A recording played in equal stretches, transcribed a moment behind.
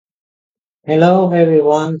Hello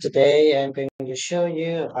everyone, today I'm going to show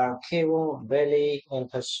you our Cavum Veli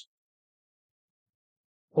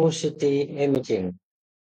Interpositi imaging.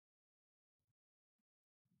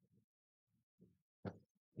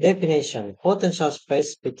 Definition: potential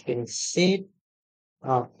space between seed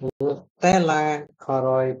of Nutella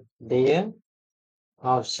choroidea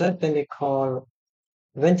of serpentical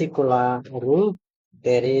ventricular root,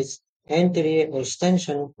 that is, anterior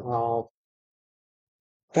extension of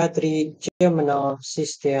catrigeminal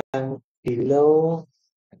system below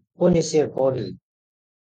ponytail body.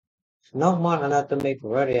 Normal anatomic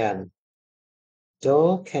variant,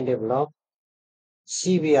 though can develop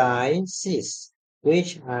CVI cysts,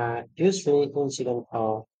 which are usually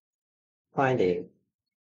incidental finding,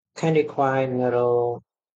 can require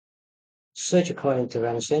neurosurgical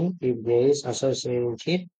intervention if there is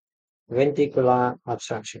associated ventricular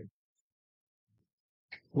obstruction.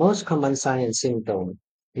 Most common sign and symptom,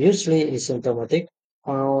 usually asymptomatic,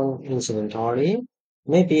 found incidentally,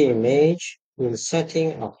 may be image in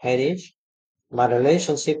setting of headache, but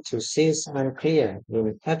relationship to cysts unclear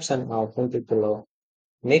in absence of ventricular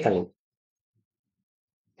megaly.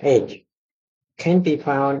 Age can be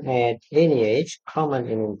found at any age, common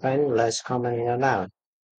in infant, less common in adult,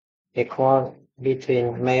 equal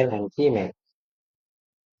between male and female.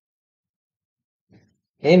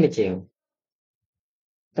 Imaging.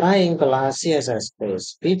 Triangular CSS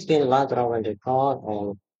space between lateral ventricle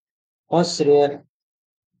and posterior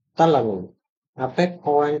thalamus. Affect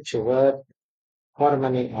point toward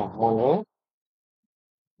harmony of mono.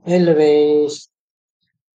 Elevates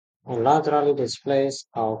and laterally displaced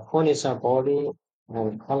of conical body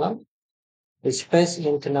and column. Space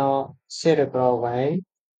internal cerebral vein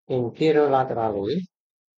inferior laterally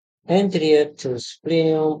anterior to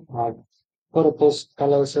splenium or corpus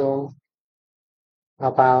callosum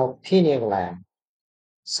about pineal gland.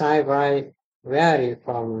 Side right vary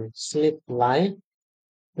from slip-like,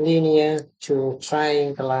 linear to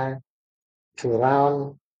triangular to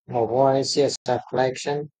round, avoid CSF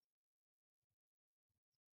flexion.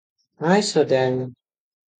 Isoden,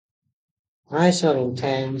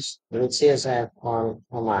 isointense with CSF on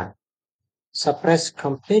OMA. Suppress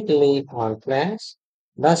completely on flash,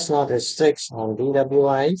 does not restrict on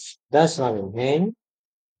DWIs, does not enhance.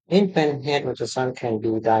 Infant head ultrasound can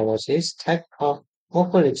be diagnosis, type of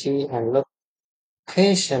morphology, and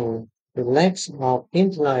location reflects of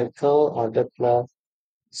internal echo or Doppler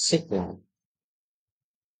signal.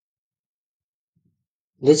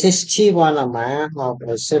 This is Chiwanama of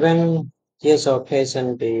a 7 years old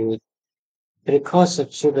patient with precox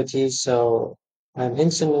puberty, so an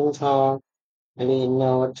incidental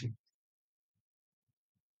note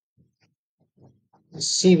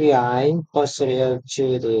CVI posterior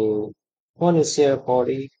to the ponytail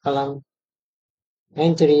body column,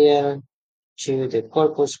 anterior to the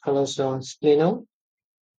corpus callosum splenum,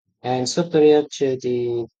 and superior to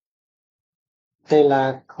the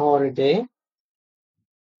thylakoidae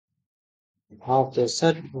of the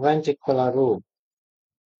subventricular root.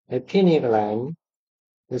 The pineal gland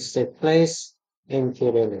is placed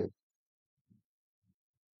inferiorly.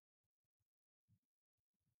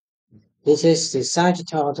 This is the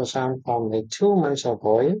sagittal ultrasound from a 2 months old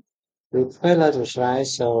boy with failure to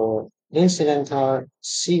rise, so incidental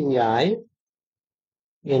CVI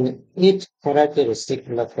in each characteristic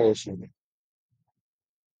location.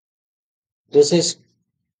 This is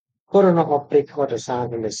coronary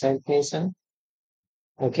ultrasound in the same patient.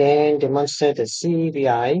 Again, demonstrate the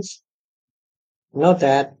CVIs. Note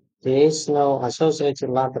that there is no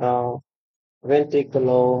associated lateral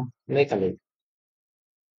ventriculomegaly.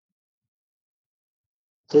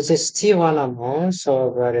 This is T1 amount,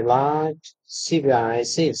 so very large CVI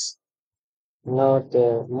cyst. Note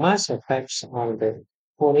the mass effects on the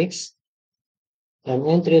phonics and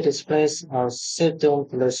entry displays of septum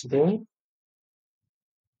pellucidum,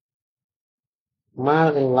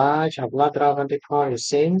 mild and large of lateral ventricle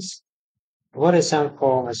scenes. What is some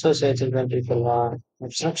for associated ventricular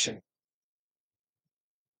obstruction?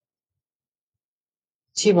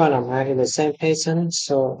 T1 in the same patient,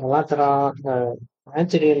 so lateral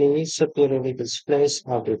anteriorly superiorly displaced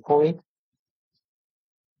of the point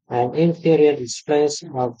and inferior displaced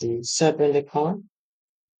of the subventricle.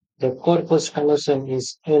 The corpus callosum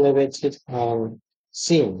is elevated and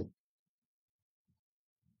seen.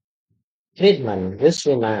 Treatment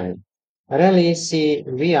usually mild. Rarely see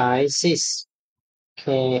VI cysts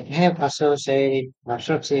can have associated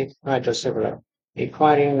obstructive hydrocephalus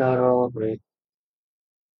requiring neurosurgical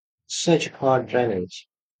drainage.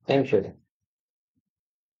 Thank you.